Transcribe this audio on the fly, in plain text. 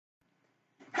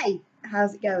Hey,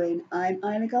 how's it going? I'm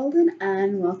IlaGolden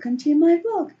and welcome to my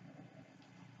vlog.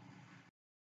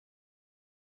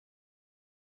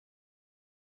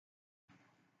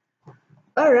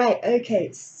 Alright,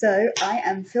 okay, so I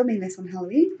am filming this on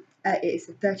Halloween. It is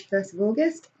the 31st of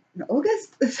August. Not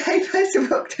August? The 31st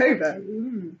of October.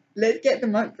 Let's get the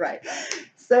month right.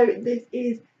 So this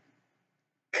is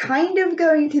kind of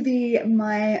going to be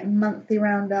my monthly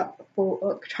roundup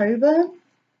for October,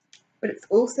 but it's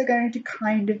also going to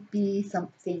kind of be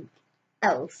something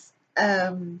else.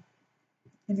 And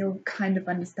you'll kind of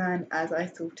understand as I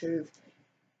sort of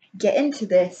get into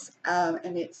this,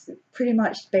 and it's pretty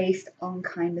much based on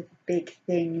kind of the big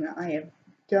thing that I have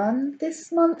done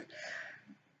this month.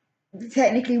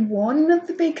 Technically one of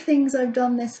the big things I've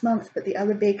done this month, but the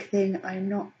other big thing I'm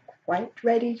not quite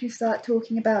ready to start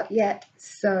talking about yet,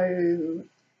 so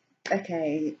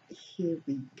okay, here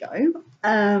we go.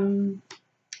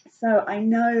 So I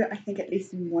think at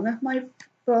least in one of my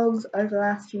vlogs over the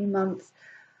last few months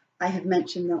I have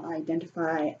mentioned that I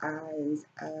identify as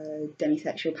a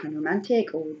demisexual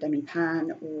panromantic or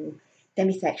demipan or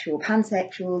demisexual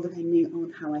pansexual, depending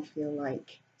on how I feel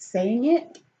like saying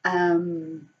it. For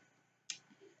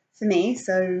me,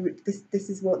 so this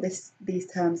is what these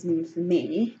terms mean for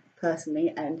me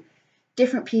personally, and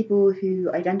different people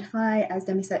who identify as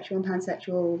demisexual and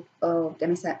pansexual or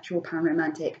demisexual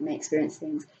panromantic may experience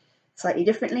things slightly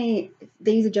differently.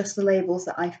 These are just the labels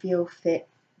that I feel fit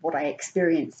what I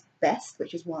experience best,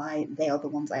 which is why they are the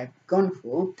ones I have gone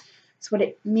for. So what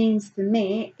it means for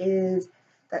me is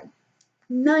that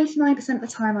 99% of the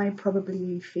time I'm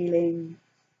probably feeling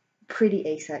pretty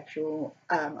asexual.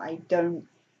 I don't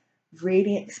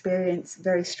really experience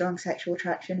very strong sexual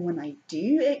attraction. When I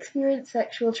do experience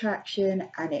sexual attraction,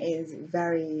 and it is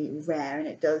very rare, and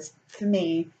it does, for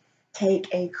me, take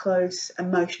a close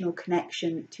emotional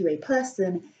connection to a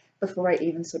person before I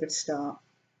even sort of start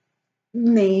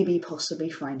maybe possibly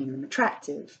finding them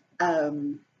attractive.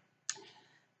 To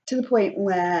the point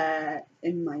where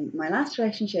in my last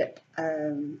relationship,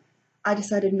 I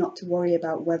decided not to worry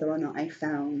about whether or not I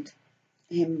found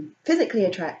him physically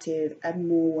attractive and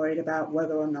more worried about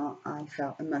whether or not I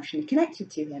felt emotionally connected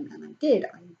to him, and I did.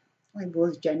 I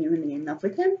was genuinely in love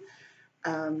with him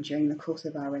during the course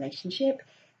of our relationship,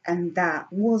 and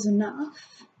that was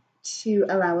enough to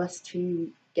allow us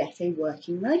to get a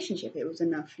working relationship. It was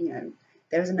enough,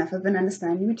 there was enough of an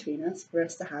understanding between us for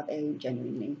us to have a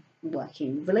genuinely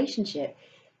working relationship,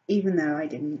 even though I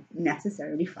didn't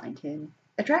necessarily find him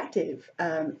attractive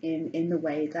in the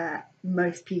way that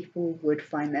most people would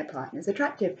find their partners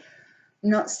attractive.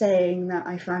 Not saying that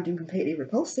I found him completely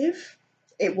repulsive.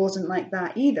 It wasn't like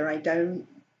that either. I don't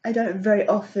very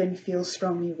often feel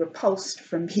strongly repulsed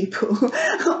from people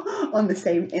on the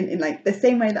same in like the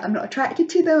same way that I'm not attracted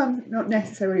to them, I'm not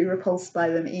necessarily repulsed by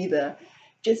them either.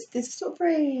 Just this sort of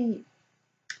very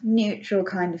neutral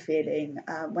kind of feeling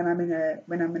when I'm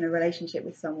in a relationship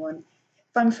with someone.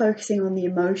 If I'm focusing on the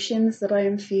emotions that I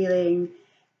am feeling,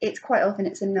 it's quite often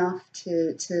it's enough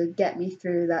to get me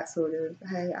through that sort of,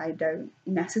 hey, I don't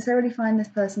necessarily find this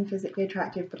person physically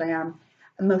attractive, but I am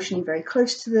emotionally very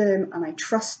close to them and I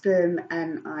trust them,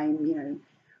 and I'm,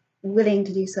 willing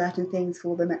to do certain things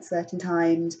for them at certain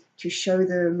times to show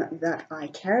them that I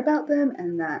care about them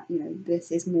and that,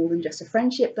 this is more than just a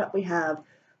friendship that we have.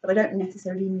 But I don't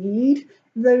necessarily need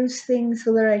those things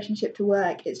for the relationship to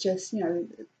work. It's just,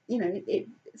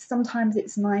 sometimes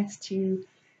it's nice to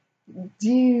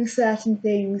do certain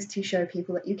things to show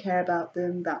people that you care about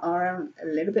them that are a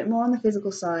little bit more on the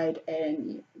physical side,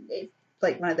 and it's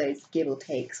like one of those give or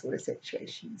take sort of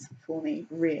situations for me,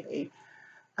 really.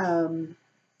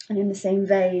 And in the same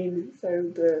vein, so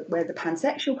where the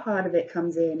pansexual part of it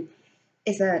comes in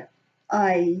is that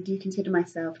I do consider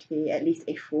myself to be at least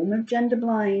a form of gender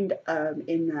blind,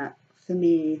 in that for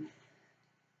me,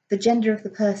 the gender of the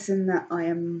person that I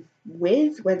am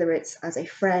with, whether it's as a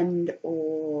friend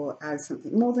or as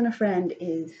something more than a friend,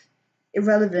 is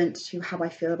irrelevant to how I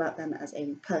feel about them as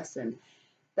a person.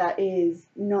 That is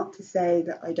not to say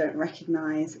that I don't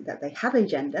recognise that they have a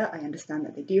gender. I understand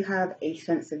that they do have a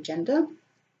sense of gender,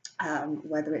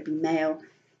 whether it be male,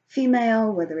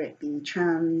 female, whether it be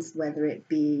trans, whether it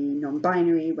be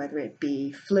non-binary, whether it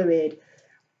be fluid,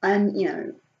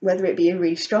 and whether it be a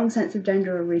really strong sense of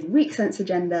gender or a really weak sense of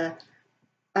gender.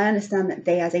 I understand that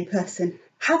they as a person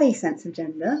have a sense of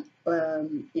gender,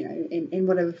 in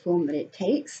whatever form that it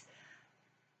takes,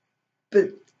 but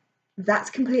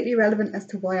that's completely irrelevant as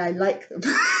to why I like them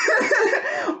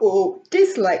or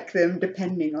dislike them,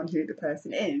 depending on who the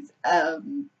person is.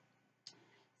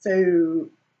 So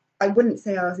I wouldn't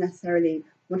say I was necessarily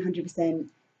 100%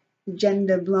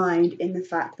 gender blind in the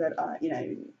fact that,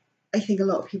 I think a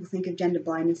lot of people think of gender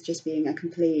blind as just being a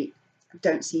complete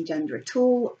don't see gender at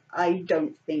all. I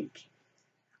don't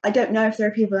know if there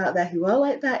are people out there who are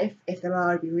like that. If there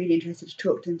are, I'd be really interested to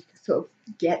talk to them to sort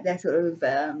of get their sort of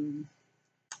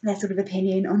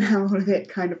opinion on how all of it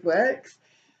kind of works.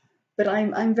 But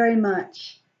I'm very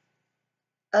much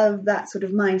of that sort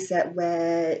of mindset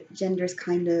where gender is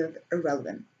kind of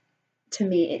irrelevant. To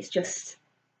me, it's just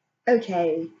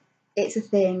okay, it's a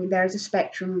thing, there's a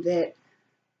spectrum of it,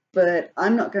 but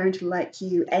I'm not going to like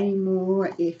you anymore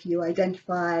if you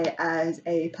identify as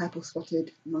a purple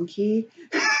spotted monkey.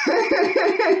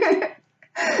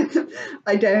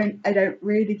 I don't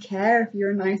really care if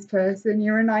you're a nice person.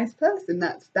 You're a nice person.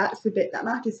 That's the bit that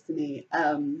matters to me.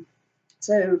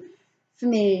 So for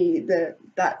me,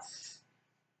 that's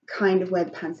kind of where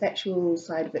the pansexual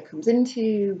side of it comes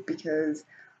into, because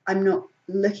I'm not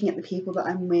looking at the people that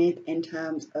I'm with in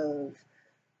terms of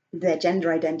their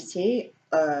gender identity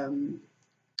or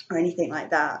anything like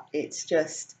that. It's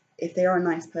just, if they are a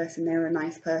nice person, they're a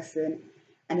nice person.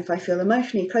 And if I feel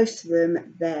emotionally close to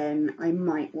them, then I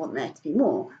might want there to be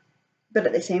more. But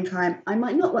at the same time, I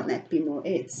might not want there to be more.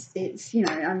 It's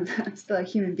I'm still a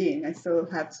human being. I still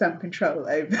have some control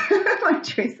over my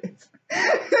choices.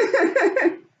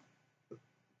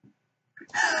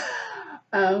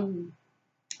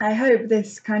 I hope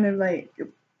this kind of like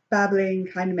babbling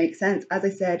kind of makes sense. As I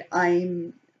said,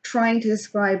 I'm trying to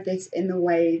describe this in the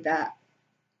way that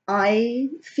I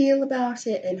feel about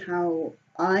it and how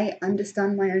I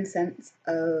understand my own sense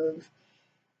of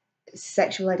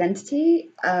sexual identity.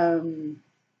 As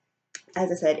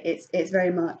I said, it's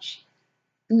very much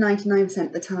 99%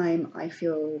 of the time I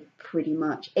feel pretty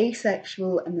much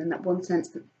asexual, and then that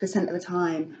 1% of the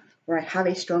time where I have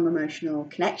a strong emotional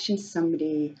connection to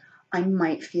somebody, I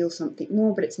might feel something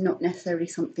more, but it's not necessarily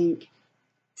something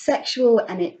sexual,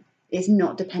 and it is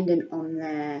not dependent on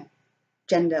their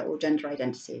gender or gender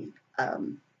identity,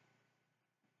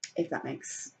 if that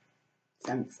makes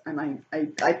sense. And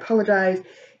I apologise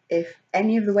if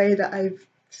any of the way that I've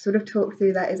sort of talked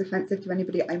through that is offensive to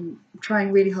anybody. I'm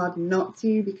trying really hard not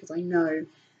to, because I know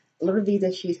a lot of these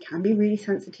issues can be really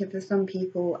sensitive for some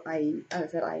people. As I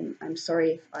said, I'm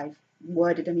sorry if I've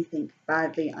worded anything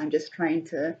badly. I'm just trying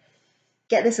to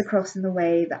get this across in the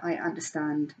way that I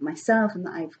understand myself and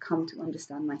that I've come to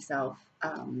understand myself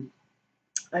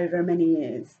over many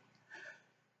years.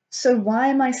 So why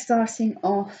am I starting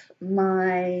off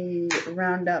my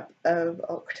roundup of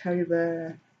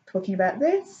October talking about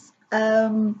this?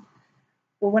 Well,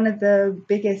 one of the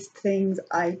biggest things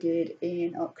I did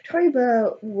in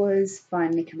October was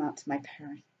finally come out to my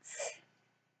parents,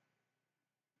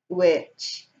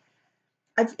 which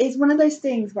is one of those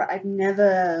things where I've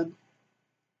never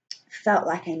felt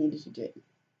like I needed to do.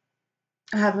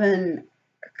 I haven't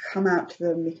come out to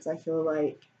them because I feel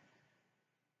like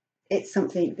it's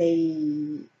something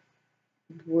they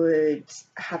would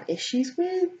have issues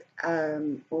with,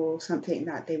 or something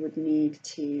that they would need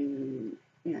to,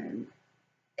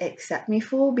 accept me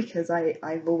for, because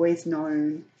I've always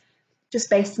known, just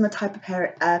based on the type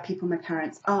of people my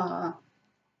parents are,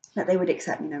 that they would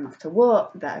accept me no matter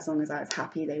what, that as long as I was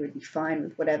happy, they would be fine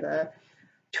with whatever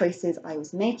choices I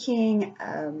was making.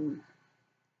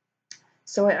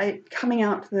 So coming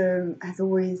out to them has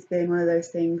always been one of those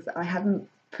things that I haven't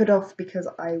put off because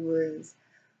I was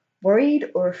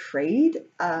worried or afraid,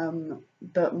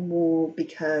 but more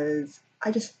because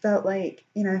I just felt like,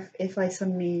 if I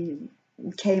suddenly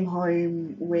came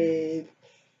home with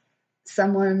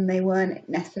someone they weren't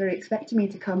necessarily expecting me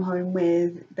to come home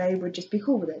with, they would just be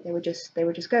cool with it. They would just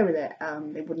go with it.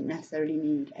 They wouldn't necessarily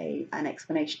need an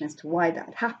explanation as to why that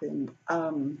had happened.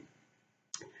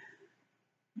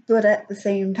 But at the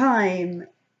same time,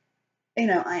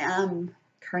 I am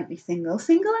currently single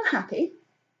and happy,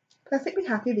 perfectly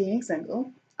happy being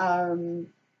single.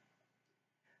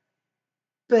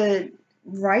 But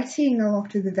writing a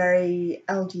lot of the very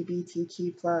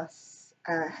LGBTQ plus,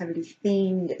 heavily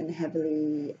themed and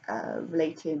heavily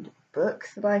related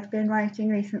books that I've been writing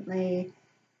recently,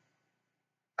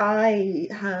 I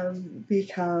have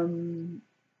become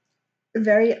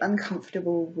very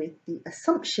uncomfortable with the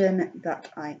assumption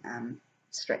that I am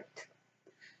straight.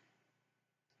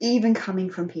 Even coming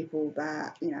from people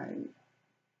that,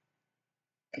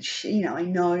 I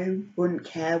know wouldn't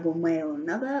care one way or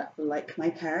another, like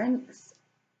my parents,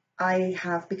 I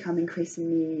have become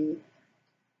increasingly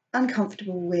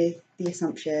uncomfortable with the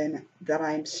assumption that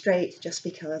I'm straight just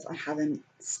because I haven't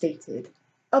stated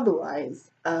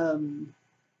otherwise. And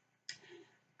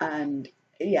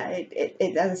yeah,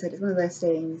 it as I said, it's one of those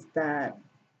things that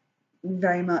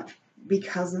very much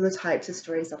because of the types of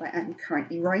stories that I am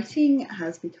currently writing,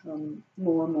 has become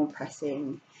more and more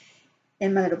pressing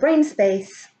in my little brain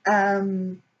space,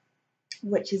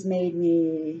 which has made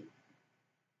me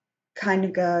kind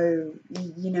of go,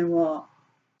 you know what,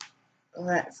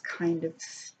 let's kind of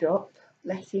stop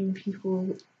letting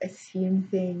people assume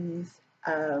things,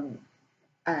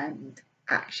 and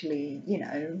actually, you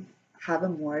know, have a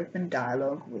more open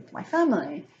dialogue with my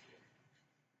family.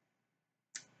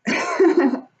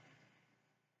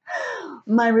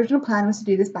 My original plan was to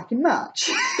do this back in March.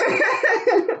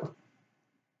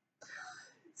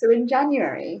 So in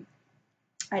January,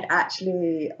 I'd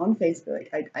actually, on Facebook,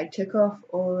 I took off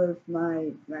all of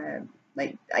my,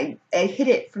 like, I hid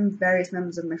it from various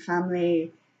members of my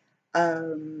family,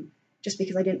 just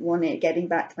because I didn't want it getting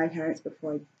back to my parents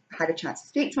before I had a chance to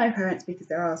speak to my parents, because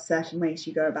there are certain ways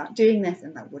you go about doing this,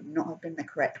 and that would not have been the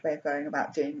correct way of going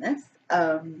about doing this.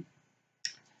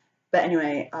 But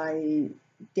anyway, I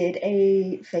did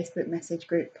a Facebook message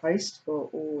group post for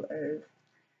all of,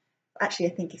 actually I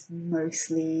think it's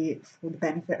mostly for the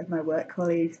benefit of my work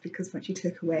colleagues, because once you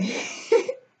took away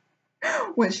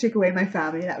my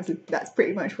family, that's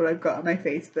pretty much what I've got on my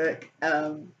Facebook.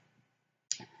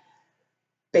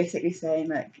 Basically saying,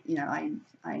 like, you know, I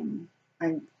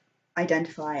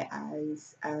identify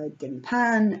as a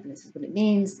demipan, and this is what it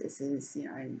means. This is, you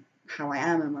know, how I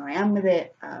am and where I am with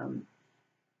it.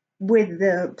 With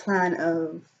the plan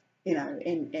of, you know,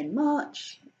 in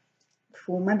March,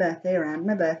 for my birthday, around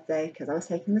my birthday, because I was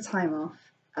taking the time off,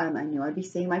 I knew I'd be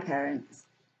seeing my parents,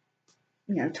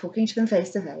 you know, talking to them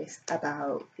face to face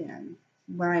about, you know,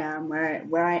 where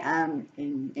I am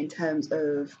in terms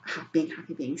of being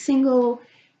happy being single,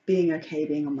 being okay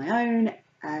being on my own,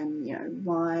 and, you know,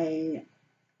 why,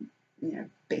 you know,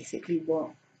 basically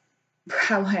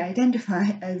how I identify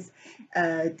as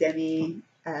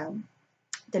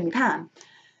demipan.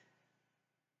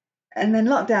 And then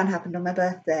lockdown happened on my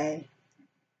birthday,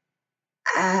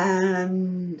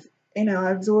 and, you know,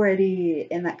 I was already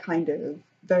in that kind of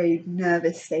very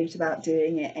nervous state about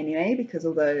doing it anyway, because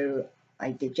although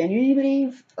I did genuinely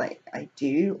believe, like, I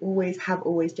do have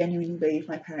always genuinely believed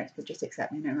my parents would just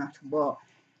accept me no matter what,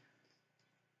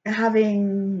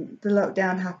 having the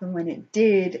lockdown happen when it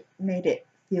did made it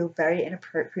feel very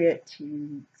inappropriate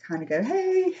to kind of go,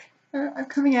 hey, I'm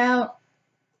coming out,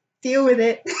 deal with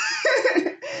it.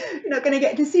 You're not going to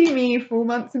get to see me for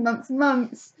months and months and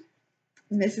months.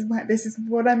 And this is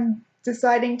what I'm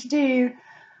deciding to do.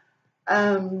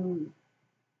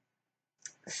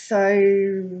 So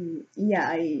yeah,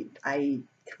 I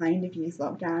kind of use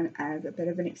lockdown as a bit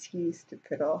of an excuse to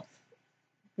put off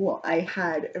what I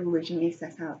had originally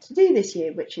set out to do this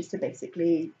year, which is to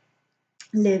basically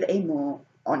live a more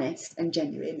honest and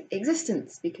genuine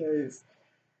existence, because,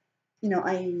 you know,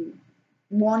 I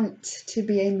want to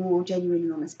be a more genuine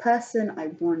and honest person. I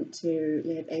want to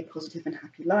live a positive and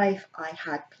happy life. I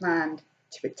had planned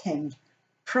to attend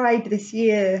Pride this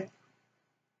year.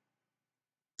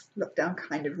 Lockdown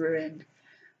kind of ruined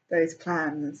those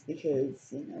plans,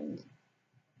 because, you know,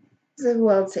 the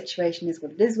world situation is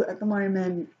what it is at the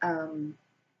moment.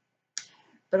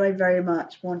 But I very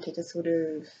much wanted to sort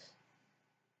of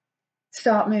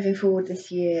start moving forward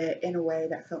this year in a way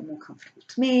that felt more comfortable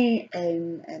to me,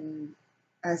 and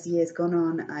as the year's gone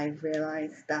on, I've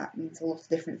realised that means a lot of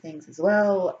different things as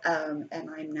well, and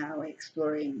I'm now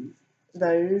exploring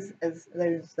those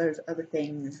other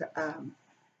things,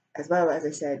 as well. As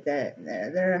I said,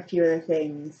 there are a few other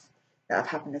things that have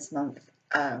happened this month,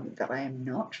 that I am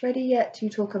not ready yet to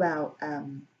talk about,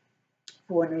 for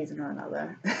one reason or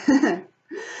another.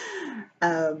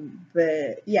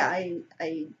 But yeah,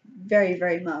 I very,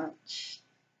 very much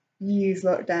use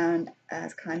lockdown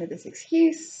as kind of this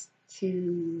excuse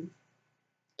to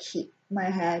keep my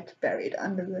head buried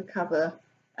under the cover,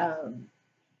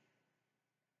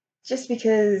 just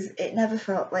because it never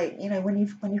felt like, you know, when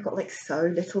you've got like so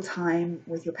little time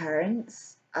with your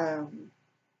parents, it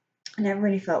never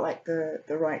really felt like the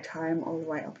right time or the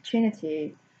right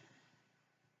opportunity.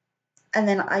 And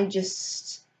then I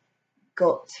just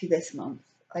got to this month.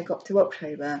 I got to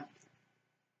October,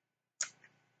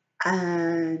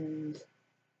 and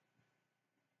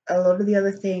a lot of the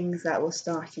other things that were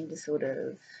starting to sort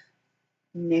of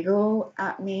niggle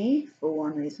at me for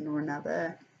one reason or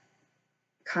another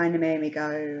kind of made me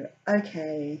go,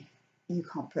 okay, you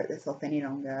can't put this off any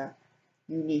longer.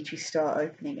 You need to start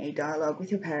opening a dialogue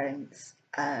with your parents,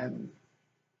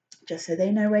 just so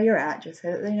they know where you're at, just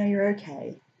so that they know you're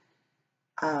okay.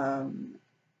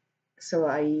 So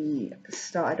I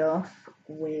started off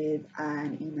with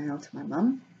an email to my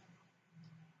mum,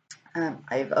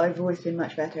 I've always been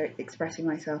much better at expressing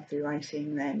myself through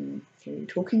writing than through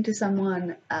talking to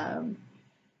someone.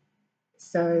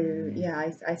 So yeah,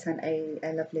 I sent a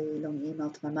lovely long email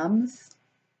to my mum's,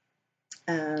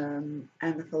 and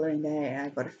the following day I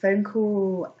got a phone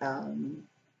call,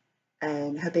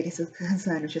 and her biggest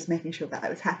concern was just making sure that I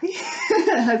was happy.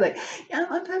 I was like, yeah,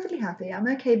 I'm perfectly happy. I'm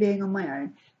okay being on my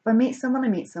own. If I meet someone, I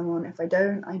meet someone. If I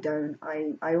don't, I don't.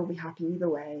 I will be happy either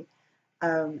way.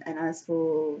 And as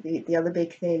for the other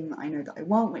big thing I know that I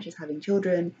want, which is having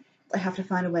children, I have to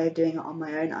find a way of doing it on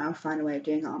my own. I'll find a way of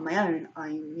doing it on my own.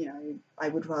 I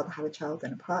would rather have a child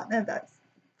than a partner. That's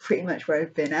pretty much where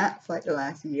I've been at for like the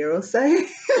last year or so,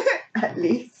 at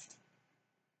least.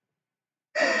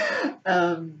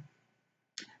 I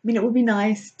mean, it would be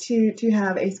nice to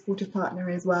have a supportive partner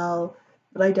as well,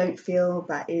 but I don't feel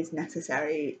that is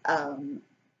necessary.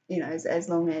 As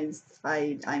long as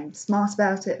I'm smart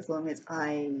about it, as long as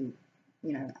I'm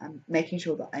making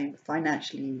sure that I'm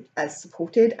financially as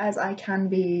supported as I can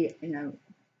be,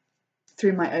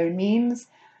 through my own means,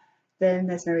 then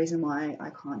there's no reason why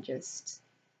I can't just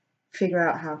figure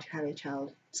out how to have a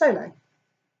child solo.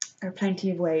 There are plenty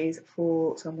of ways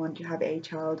for someone to have a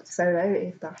child solo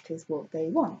if that is what they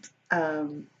want.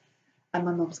 And my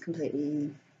mum's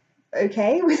completely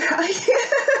okay with that idea.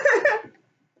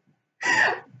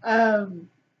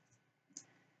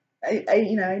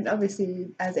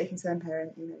 Obviously, as a concerned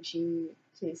parent, she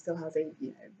still has a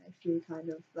few kind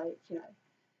of like,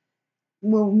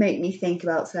 will make me think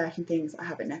about certain things I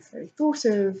haven't necessarily thought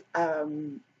of.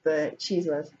 But she's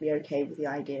relatively okay with the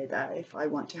idea that if I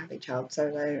want to have a child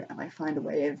solo and I find a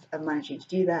way of managing to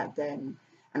do that, and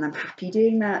I'm happy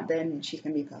doing that, then she's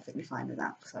going to be perfectly fine with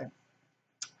that. So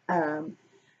I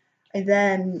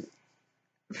then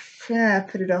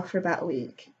put it off for about a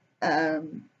week.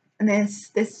 And there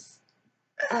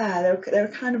are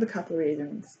kind of a couple of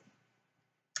reasons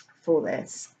for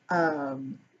this.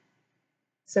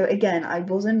 So again, I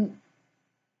wasn't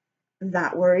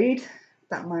that worried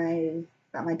that my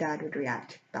dad would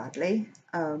react badly.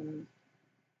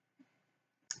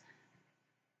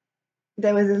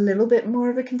 There was a little bit more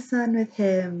of a concern with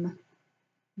him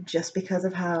just because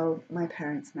of how my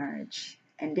parents' marriage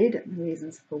ended and the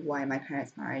reasons for why my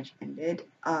parents' marriage ended.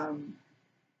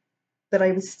 But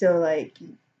I was still like,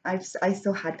 I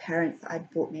still had parents that had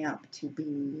brought me up to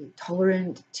be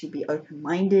tolerant, to be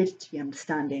open-minded, to be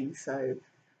understanding. So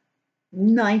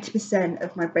 90%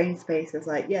 of my brain space was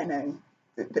like, yeah, no,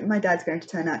 my dad's going to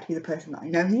turn out to be the person that I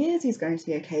know he is. He's going to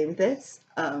be okay with this.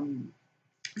 As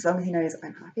long as he knows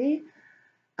I'm happy.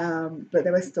 But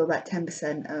there was still that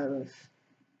 10% of,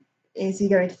 is he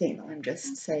going to think that I'm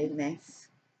just saying this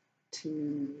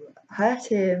to hurt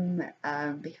him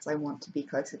because I want to be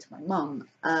closer to my mum?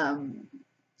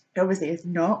 Obviously is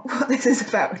not what this is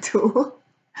about at all.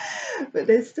 But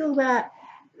there's still that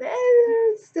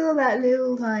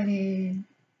little tiny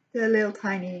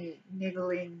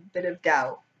niggling bit of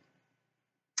doubt.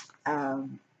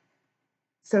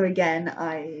 So again,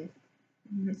 I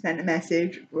sent a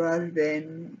message rather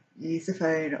than use the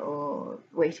phone or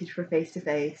waited for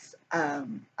face-to-face.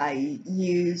 I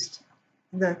used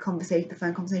the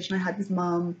phone conversation I had with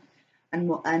Mum,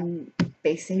 and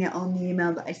basing it on the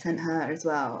email that I sent her as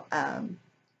well,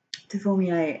 to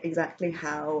formulate exactly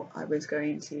how I was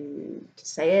going to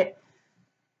say it,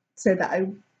 so that I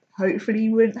hopefully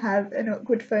wouldn't have an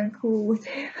awkward phone call with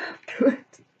him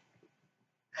afterwards.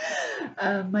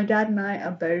 My dad and I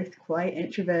are both quite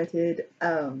introverted,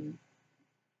 and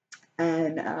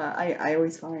I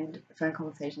always find phone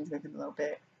conversations with him a little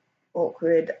bit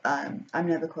awkward. I'm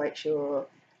never quite sure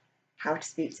how to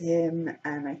speak to him,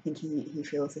 and I think he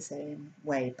feels the same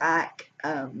way back.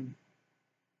 And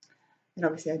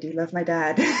obviously I do love my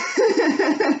dad.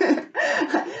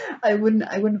 I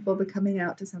wouldn't bother coming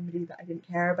out to somebody that I didn't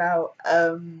care about.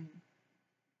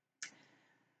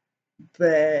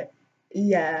 But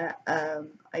yeah,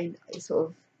 I sort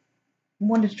of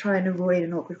wanted to try and avoid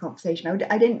an awkward conversation.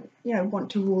 I didn't,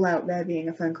 want to rule out there being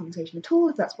a phone conversation at all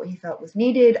if that's what he felt was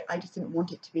needed. I just didn't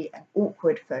want it to be an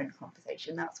awkward phone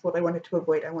conversation. That's what I wanted to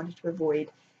avoid. I wanted to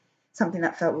avoid something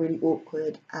that felt really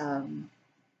awkward,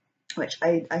 which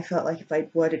I felt like if I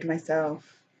worded myself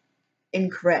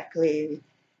incorrectly,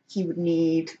 he would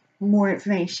need more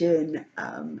information,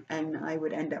 and I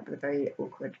would end up with a very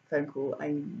awkward phone call. I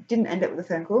didn't end up with a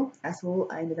phone call at all.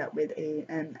 I ended up with a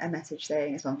message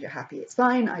saying, as long as you're happy, it's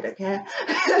fine, I don't care,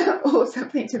 or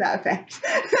something to that effect.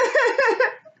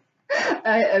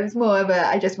 It was more of a,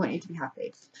 I just want you to be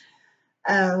happy.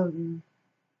 After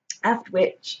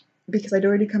which, because I'd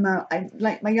already come out,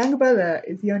 my younger brother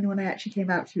is the only one I actually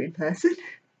came out to in person.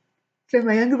 So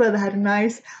my younger brother had a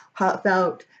nice,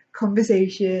 heartfelt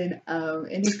conversation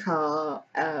in his car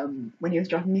when he was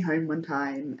dropping me home one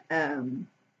time.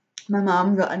 My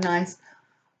mum got a nice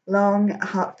long,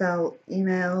 heartfelt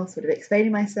email sort of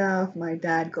explaining myself. My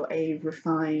dad got a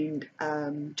refined,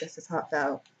 just as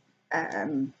heartfelt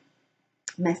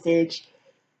message.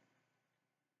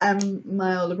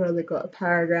 My older brother got a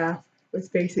paragraph. Was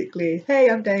basically, "Hey,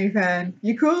 I'm demipan.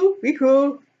 You cool? We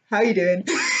cool? How you doing?"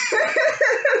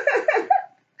 I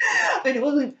mean, it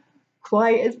wasn't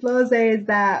quite as blasé as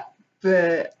that,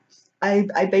 but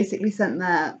I basically sent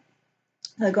that.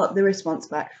 I got the response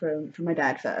back from my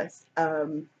dad first,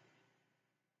 and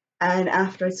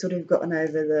after I'd sort of gotten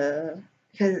over the,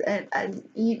 because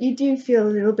you do feel a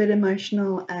little bit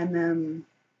emotional, and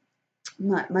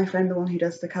my friend, the one who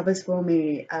does the covers for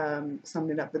me,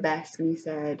 summed it up the best, and he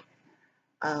said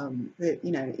that,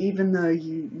 you know, even though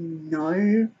you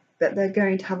know that they're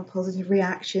going to have a positive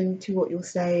reaction to what you're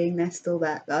saying, there's still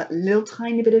that little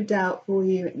tiny bit of doubt for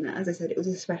you. And as I said, it was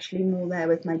especially more there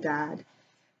with my dad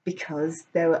because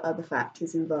there were other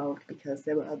factors involved, because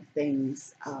there were other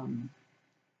things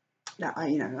that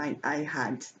I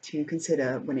had to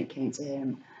consider when it came to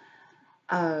him.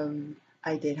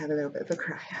 I did have a little bit of a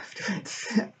cry afterwards.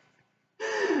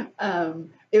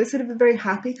 It was sort of a very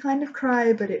happy kind of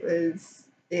cry, but it was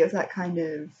that kind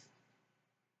of,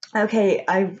 okay,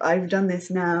 I've done this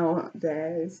now.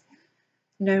 There's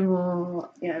no more,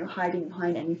 you know, hiding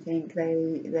behind anything.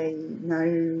 They know,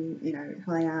 you know,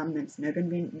 who I am. There's not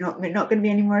going to be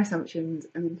any more assumptions.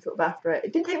 And then sort of after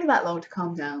it didn't take me that long to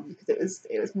calm down, because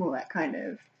it was more that kind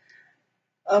of,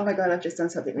 oh my God, I've just done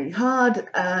something really hard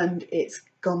and it's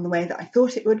gone the way that I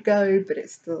thought it would go, but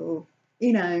it's still,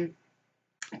 you know,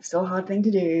 it's still a hard thing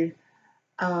to do.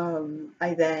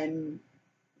 I then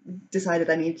decided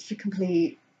I needed to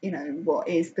complete, you know, what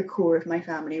is the core of my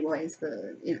family, what is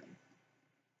the, you know,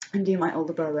 and do my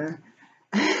older brother.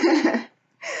 And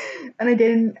I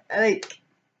didn't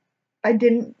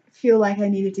feel like I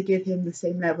needed to give him the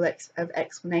same level of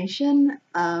explanation,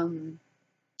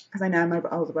 because I know my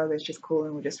older brother is just cool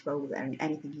and will just roll with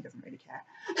anything. He doesn't really care.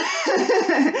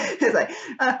 It's like,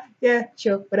 yeah,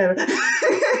 sure, whatever.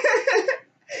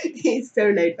 He's so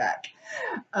laid back.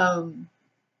 So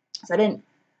I didn't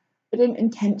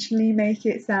intentionally make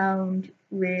it sound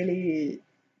really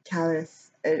callous.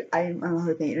 I'm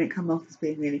hoping it didn't come off as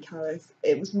being really callous.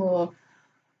 It was more,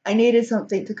 I needed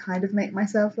something to kind of make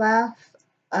myself laugh,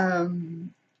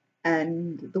 and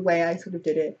the way I sort of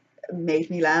did it made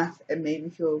me laugh and made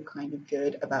me feel kind of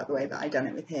good about the way that I'd done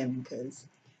it with him, because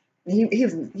he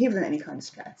wasn't any kind of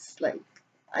stress. Like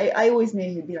I always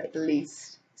knew he'd be like the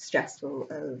least stressful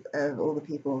of all the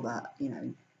people that, you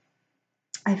know,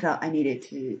 I felt I needed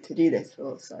to do this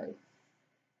for. So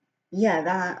yeah,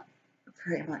 that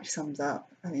pretty much sums up.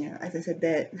 I mean, as I said,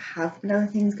 there have been other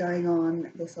things going on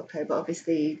this October.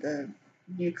 Obviously, the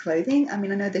new clothing. I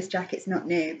mean, I know this jacket's not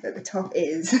new, but the top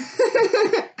is.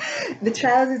 The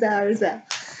trousers are as well.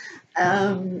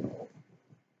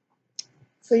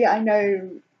 So yeah, I know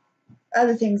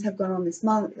other things have gone on this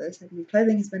month. As I said, new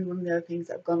clothing has been one of the other things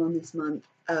that have gone on this month.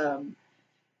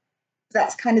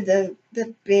 That's kind of the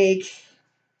big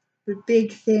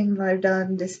thing that I've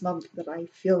done this month that I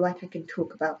feel like I can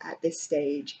talk about at this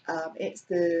stage. For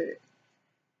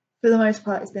the most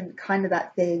part, it's been kind of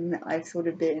that thing that I've sort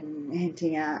of been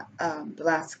hinting at the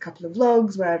last couple of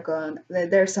vlogs, where I've gone,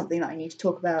 there's something that I need to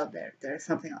talk about, there's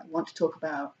something I want to talk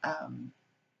about. And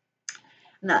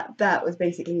that was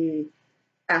basically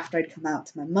after I'd come out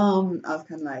to my mum. I was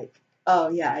kind of like, oh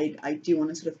yeah, I do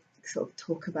want to sort of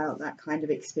talk about that kind of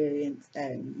experience,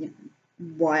 and, you know,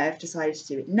 why I've decided to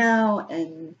do it now,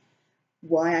 and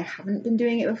why I haven't been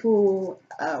doing it before,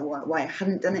 why I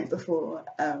hadn't done it before.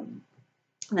 And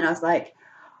then I was like,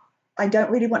 I don't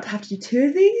really want to have to do two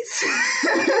of these.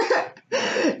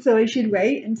 So I should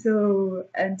wait until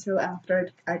after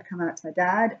I'd come out to my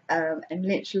dad. And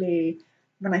literally,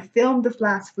 when I filmed the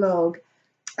last vlog,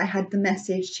 I had the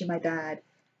message to my dad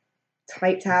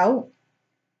typed out.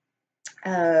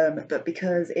 But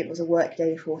because it was a work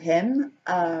day for him,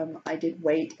 I did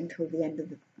wait until the end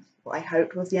of what I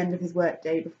hoped was the end of his work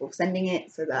day before sending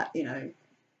it, so that, you know,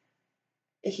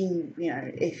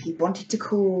 if he wanted to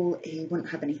call, he wouldn't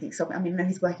have anything. So I mean, I know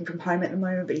he's working from home at the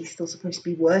moment, but he's still supposed to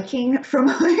be working from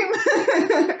home.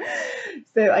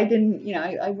 So I didn't, you know,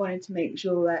 I wanted to make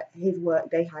sure that his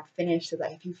work day had finished, so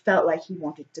that if he felt like he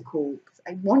wanted to call, because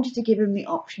I wanted to give him the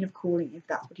option of calling if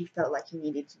that's what he felt like he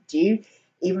needed to do,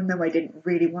 even though I didn't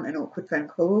really want an awkward phone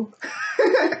call.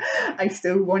 I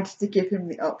still wanted to give him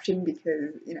the option,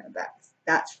 because, you know,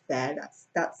 that's fair.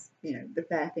 That's you know, the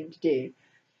fair thing to do.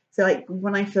 So like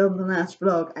when I filmed the last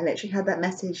vlog, I literally had that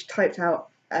message typed out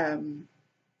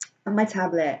on my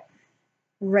tablet,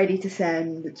 ready to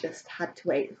send, just had to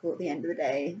wait till the end of the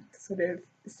day to sort of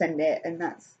send it. And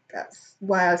that's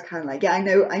why I was kind of like, yeah,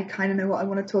 I kind of know what I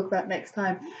want to talk about next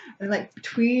time. And like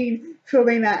between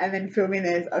filming that and then filming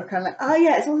this, I was kind of like, oh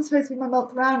yeah, it's also supposed to be my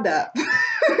month roundup.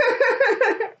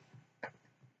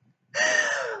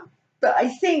 But I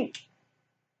think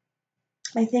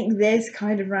this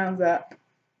kind of rounds up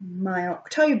my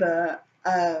October.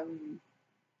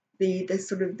 The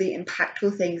sort of the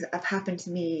impactful things that have happened to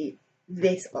me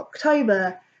this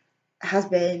October has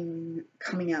been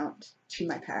coming out to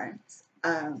my parents.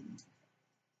 And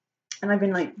I've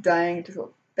been like dying to sort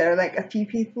of, there are like a few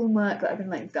people in work that I've been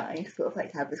like dying to sort of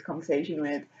like have this conversation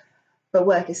with, but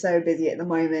work is so busy at the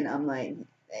moment. I'm like,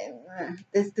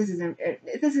 this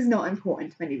is not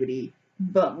important to anybody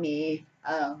but me.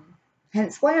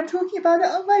 Hence why I'm talking about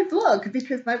it on my blog,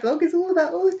 because my blog is all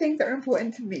about all the things that are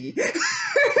important to me.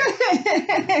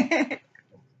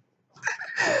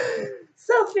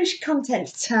 Selfish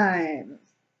content time.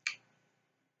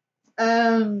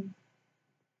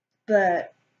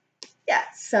 But yeah,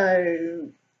 so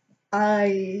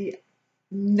I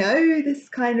know this is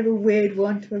kind of a weird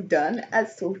one to have done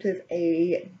as sort of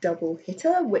a double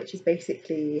hitter, which is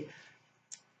basically,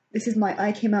 this is my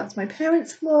I Came Out to My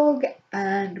Parents vlog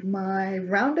and my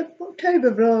Roundup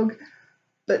October vlog,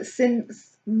 but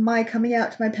since my coming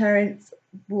out to my parents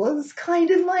was kind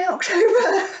of my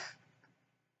October,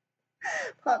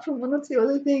 apart from one or two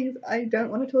other things I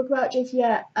don't want to talk about just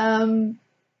yet,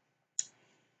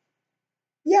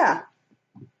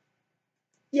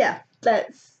 yeah,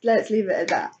 let's leave it at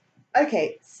that.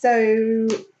 Okay, so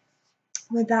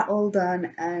with that all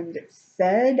done and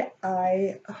said,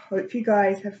 I hope you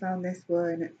guys have found this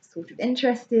one sort of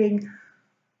interesting.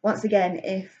 Once again,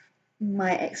 if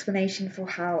my explanation for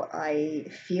how I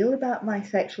feel about my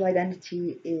sexual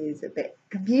identity is a bit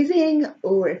confusing,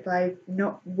 or if I've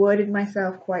not worded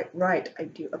myself quite right, I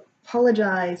do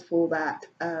apologise for that.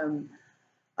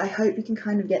 I hope you can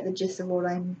kind of get the gist of what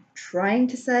I'm trying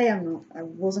to say. I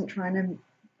wasn't trying to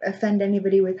offend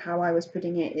anybody with how I was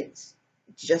putting it. It's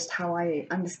just how I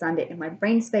understand it in my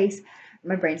brain space.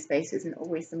 My brain space isn't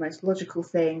always the most logical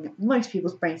thing. Most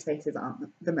people's brain spaces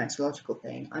aren't the most logical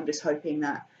thing. I'm just hoping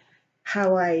that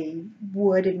how I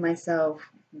worded myself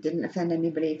didn't offend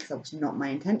anybody, because that was not my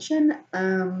intention.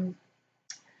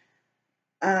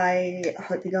 I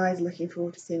hope you guys are looking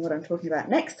forward to seeing what I'm talking about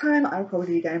next time. I'll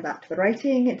probably be going back to the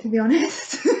writing, to be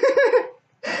honest.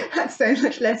 That's so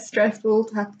much less stressful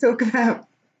to have to talk about.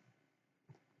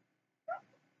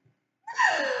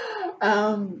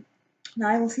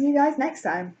 I will see you guys next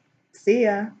time. See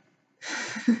ya.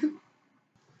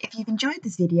 If you've enjoyed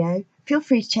this video, feel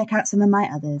free to check out some of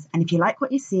my others, and if you like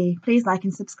what you see, please like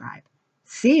and subscribe.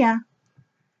 See ya!